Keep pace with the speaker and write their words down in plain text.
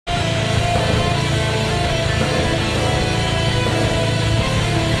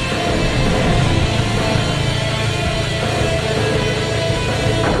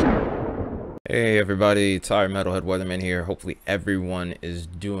Hey everybody, Tyre Metalhead Weatherman here. Hopefully everyone is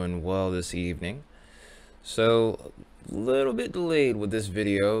doing well this evening. So, a little bit delayed with this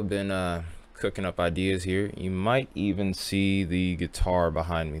video. Been cooking up ideas here. You might even see the guitar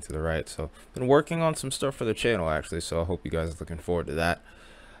behind me to the right. So, been working on some stuff for the channel actually. So, I hope you guys are looking forward to that.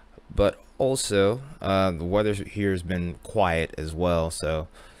 But also, the weather here has been quiet as well. So,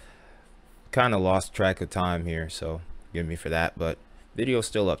 kind of lost track of time here. So, forgive me for that. But video's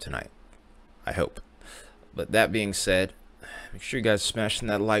still up tonight, I hope. But that being said, make sure you guys smashing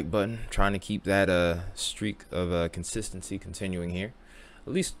that like button, trying to keep that streak of consistency continuing here,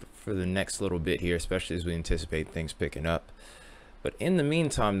 at least for the next little bit here, especially as we anticipate things picking up. But in the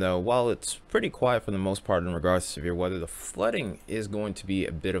meantime though, while it's pretty quiet for the most part in regards to severe weather, the flooding is going to be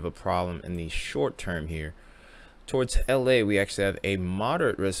a bit of a problem in the short term here. Towards LA, we actually have a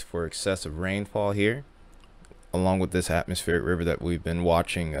moderate risk for excessive rainfall here, along with this atmospheric river that we've been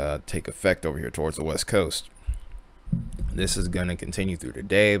watching take effect over here towards the west coast. This is going to continue through the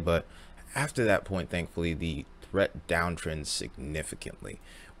day, but after that point, thankfully, the threat downtrends significantly.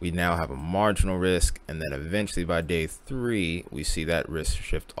 We now have a marginal risk, and then eventually by day 3, we see that risk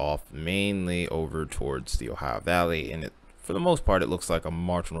shift off mainly over towards the Ohio Valley, and for the most part, it looks like a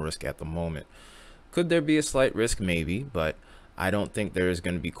marginal risk at the moment. Could there be a slight risk? Maybe, but I don't think there is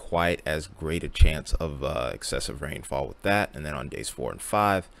going to be quite as great a chance of excessive rainfall with that. And then on days 4 and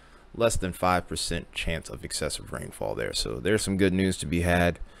 5, less than 5% chance of excessive rainfall there. So there's some good news to be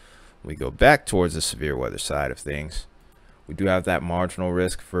had. We go back towards the severe weather side of things. We do have that marginal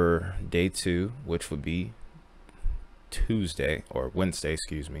risk for day 2, which would be Tuesday or Wednesday,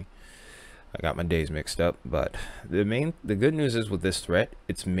 excuse me. I got my days mixed up, but the good news is with this threat,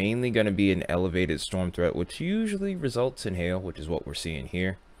 it's mainly going to be an elevated storm threat, which usually results in hail, which is what we're seeing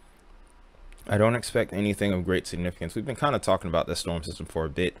here. I don't expect anything of great significance. We've been kind of talking about this storm system for a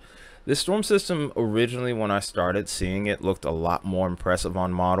bit. This storm system originally, when I started seeing it, looked a lot more impressive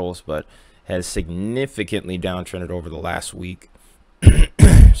on models, but has significantly downtrended over the last week.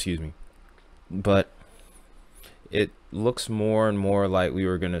 Excuse me. But it looks more and more like we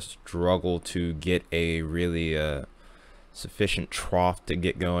were going to struggle to get a really sufficient trough to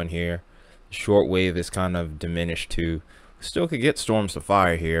get going here. The short wave is kind of diminished too. We still could get storms to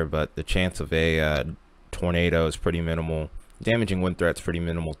fire here, but the chance of a tornado is pretty minimal. Damaging wind threat's pretty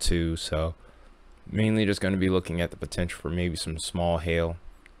minimal too, so mainly just going to be looking at the potential for maybe some small hail.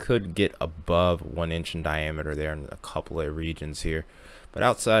 Could get above 1 inch in diameter there in a couple of regions here, but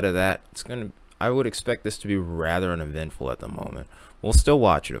outside of that, I would expect this to be rather uneventful at the moment. We'll still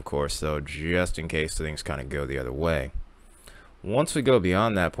watch it, of course, though, just in case things kind of go the other way. Once we go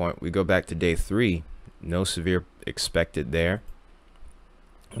beyond that point, we go back to day 3. No severe expected there.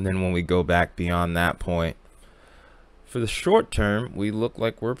 And then when we go back beyond that point, for the short term, we look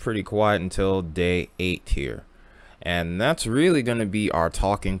like we're pretty quiet until day 8 here. And that's really going to be our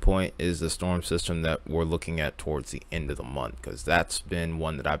talking point, is the storm system that we're looking at towards the end of the month, because that's been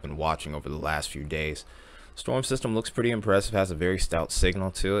one that I've been watching over the last few days. Storm system looks pretty impressive, has a very stout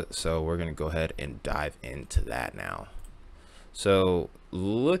signal to it, so we're going to go ahead and dive into that now. So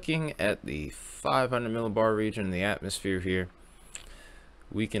looking at the 500 millibar region in the atmosphere here,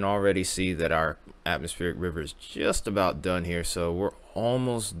 we can already see that our atmospheric river is just about done here. So we're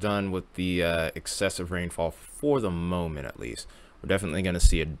almost done with the excessive rainfall for the moment, at least. We're definitely going to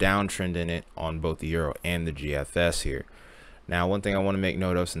see a downtrend in it on both the Euro and the GFS here. Now, one thing I want to make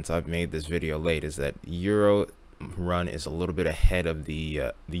note of, since I've made this video late, is that Euro run is a little bit ahead of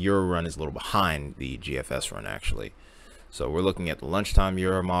the Euro run is a little behind the GFS run actually. So we're looking at the lunchtime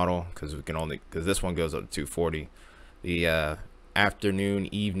Euro model, because this one goes up to 240. The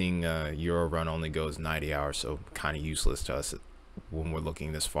afternoon evening Euro run only goes 90 hours, so kind of useless to us when we're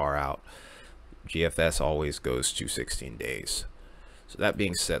looking this far out. GFS always goes to 16 days. So that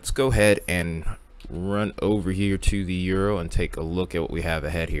being said, let's go ahead and run over here to the Euro and take a look at what we have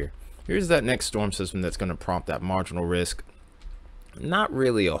ahead here. Here's that next storm system that's going to prompt that marginal risk. Not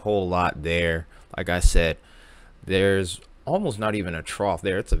really a whole lot there. Like I said, there's almost not even a trough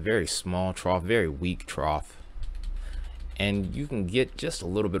there. It's a very small trough, very weak trough. And you can get just a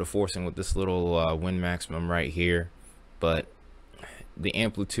little bit of forcing with this little wind maximum right here, but the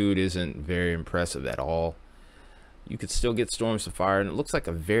amplitude isn't very impressive at all. You could still get storms to fire, and it looks like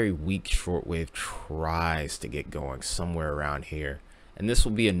a very weak shortwave tries to get going somewhere around here. And this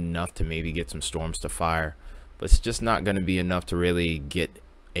will be enough to maybe get some storms to fire, but it's just not going to be enough to really get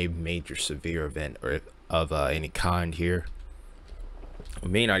a major severe event or of any kind here.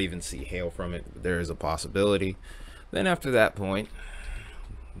 We may not even see hail from it, but there is a possibility. Then after that point,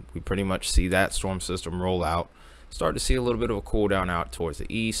 we pretty much see that storm system roll out, start to see a little bit of a cool down out towards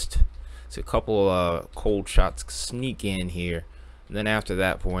the east. So a couple cold shots sneak in here, and then after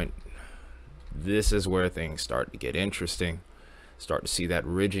that point, this is where things start to get interesting. Start to see that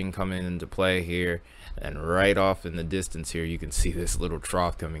ridging coming into play here, and right off in the distance here you can see this little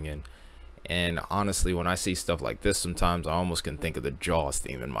trough coming in. And honestly, when I see stuff like this, sometimes I almost can think of the Jaws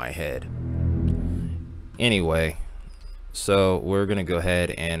theme in my head. Anyway, so we're gonna go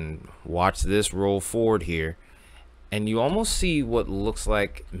ahead and watch this roll forward here, and you almost see what looks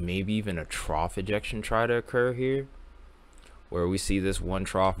like maybe even a trough ejection try to occur here, where we see this one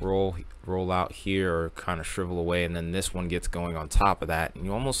trough roll out here or kind of shrivel away, and then this one gets going on top of that, and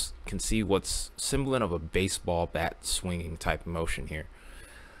you almost can see what's semblant of a baseball bat swinging type of motion here.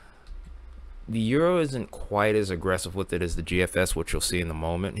 The Euro isn't quite as aggressive with it as the GFS, which you'll see in the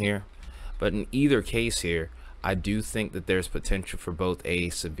moment here, but in either case here, I do think that there's potential for both a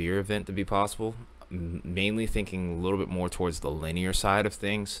severe event to be possible, mainly thinking a little bit more towards the linear side of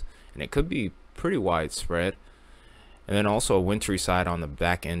things, and it could be pretty widespread. And then also a wintry side on the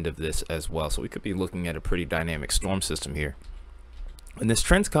back end of this as well. So we could be looking at a pretty dynamic storm system here. And this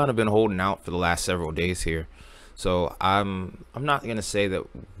trend's kind of been holding out for the last several days here. So I'm not going to say that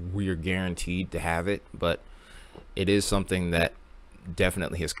we're guaranteed to have it, but it is something that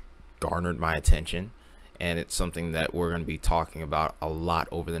definitely has garnered my attention. And it's something that we're going to be talking about a lot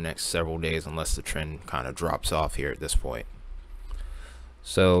over the next several days, unless the trend kind of drops off here at this point.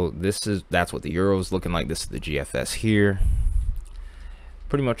 So that's what the Euro is looking like. This is the GFS here.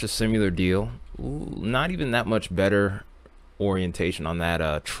 Pretty much a similar deal. Not even that much better orientation on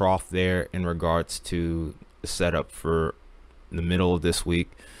that trough there in regards to the setup for the middle of this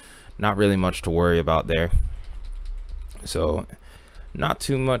week. Not really much to worry about there. So not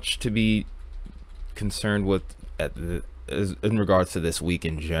too much to be concerned with in regards to this week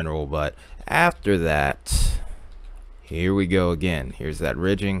in general. But after that, here we go again. Here's that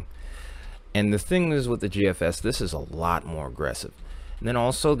ridging. And the thing is with the GFS, this is a lot more aggressive. And then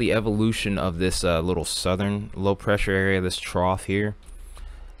also the evolution of this little southern low pressure area, this trough here,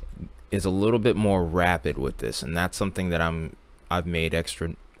 is a little bit more rapid with this. And that's something that I've made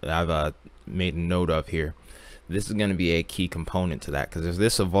note of here. This is going to be a key component to that, because if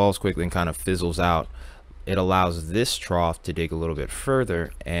this evolves quickly and kind of fizzles out, it allows this trough to dig a little bit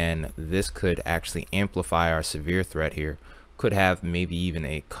further, and this could actually amplify our severe threat here. Could have maybe even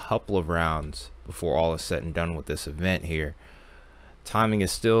a couple of rounds before all is said and done with this event here. Timing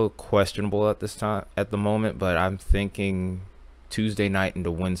is still questionable at this time, at the moment, but I'm thinking Tuesday night into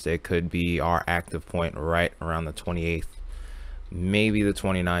Wednesday could be our active point right around the 28th, maybe the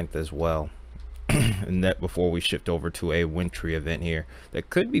 29th as well. And that before we shift over to a wintry event here that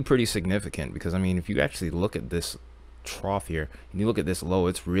could be pretty significant, because I mean, if you actually look at this trough here and you look at this low,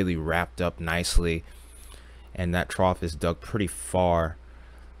 it's really wrapped up nicely, and that trough is dug pretty far,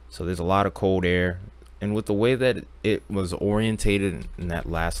 so there's a lot of cold air. And with the way that it was orientated in that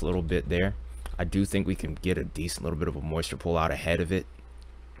last little bit there, I do think we can get a decent little bit of a moisture pull out ahead of it,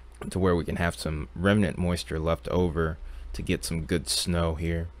 to where we can have some remnant moisture left over to get some good snow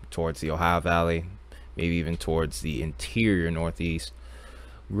here towards the Ohio Valley, maybe even towards the interior Northeast.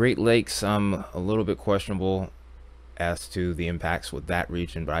 Great Lakes, I'm a little bit questionable as to the impacts with that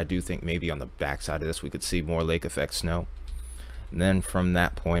region, but I do think maybe on the backside of this we could see more lake effect snow. And then from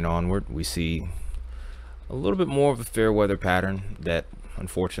that point onward, we see a little bit more of a fair weather pattern that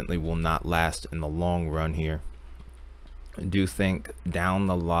unfortunately will not last in the long run here. I do think down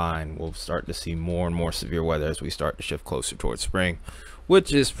the line we'll start to see more and more severe weather as we start to shift closer towards spring,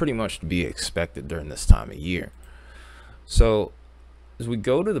 which is pretty much to be expected during this time of year. So as we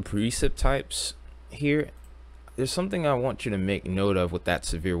go to the precip types here, there's something I want you to make note of with that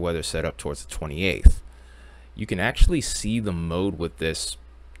severe weather setup towards the 28th. You can actually see the mode with this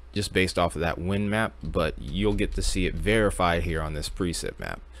just based off of that wind map, but you'll get to see it verified here on this precip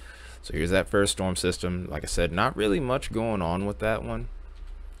map. So here's that first storm system. Like I said, not really much going on with that one,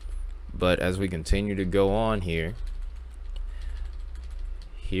 but as we continue to go on here,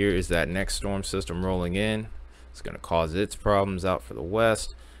 here is that next storm system rolling in. It's going to cause its problems out for the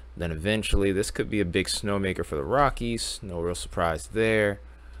west. Then eventually this could be a big snowmaker for the Rockies. No real surprise there.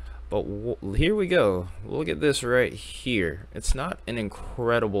 But here we go. Look at this right here. It's not an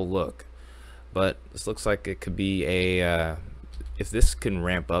incredible look, but this looks like it could be a if this can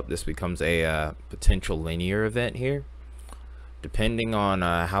ramp up, this becomes a potential linear event here, depending on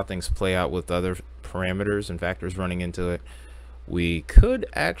how things play out with other parameters and factors running into it. We could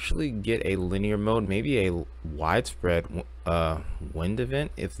actually get a linear mode, maybe a widespread wind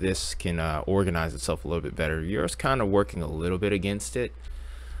event, if this can organize itself a little bit better. Euro's kind of working a little bit against it,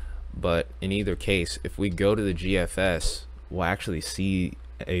 but in either case, if we go to the GFS, we'll actually see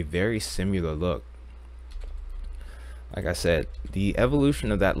a very similar look. Like I said, the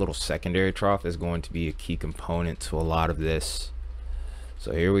evolution of that little secondary trough is going to be a key component to a lot of this.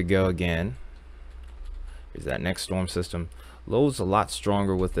 So here we go again. Here's that next storm system. Low's a lot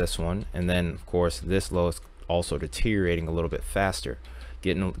stronger with this one, and then of course this low is also deteriorating a little bit faster,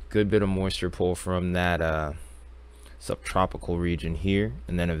 getting a good bit of moisture pull from that subtropical region here,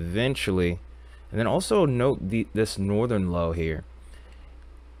 and then eventually, and then also note this northern low here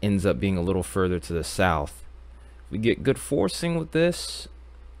ends up being a little further to the south. We get good forcing with this.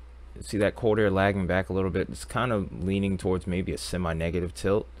 See that cold air lagging back a little bit. It's kind of leaning towards maybe a semi-negative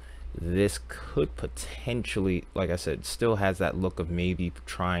tilt. This could potentially, like I said, still has that look of maybe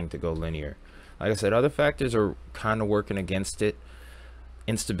trying to go linear. Like I said, other factors are kind of working against it.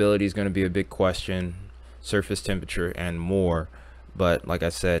 Instability is going to be a big question, surface temperature and more. But like I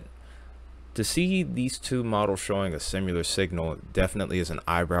said, to see these two models showing a similar signal definitely is an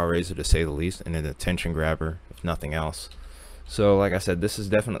eyebrow raiser, to say the least, and an attention grabber if nothing else. So like I said, this is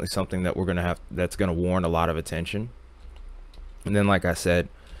definitely something that we're going to have, that's going to warrant a lot of attention. And then like I said,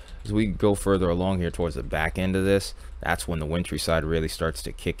 as we go further along here towards the back end of this, that's when the wintry side really starts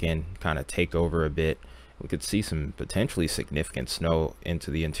to kick in, kind of take over a bit. We could see some potentially significant snow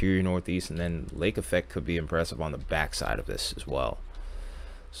into the interior northeast, and then lake effect could be impressive on the back side of this as well.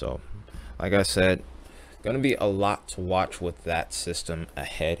 So like I said, going to be a lot to watch with that system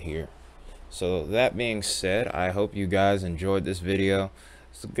ahead here. So that being said, I hope you guys enjoyed this video.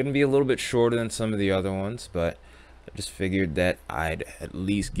 It's going to be a little bit shorter than some of the other ones, but I just figured that I'd at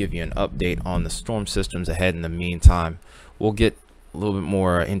least give you an update on the storm systems ahead. In the meantime, we'll get a little bit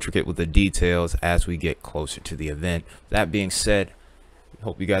more intricate with the details as we get closer to the event. That being said,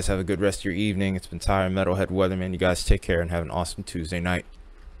 hope you guys have a good rest of your evening. It's been Tyler, Metalhead Weatherman. You guys take care and have an awesome Tuesday night.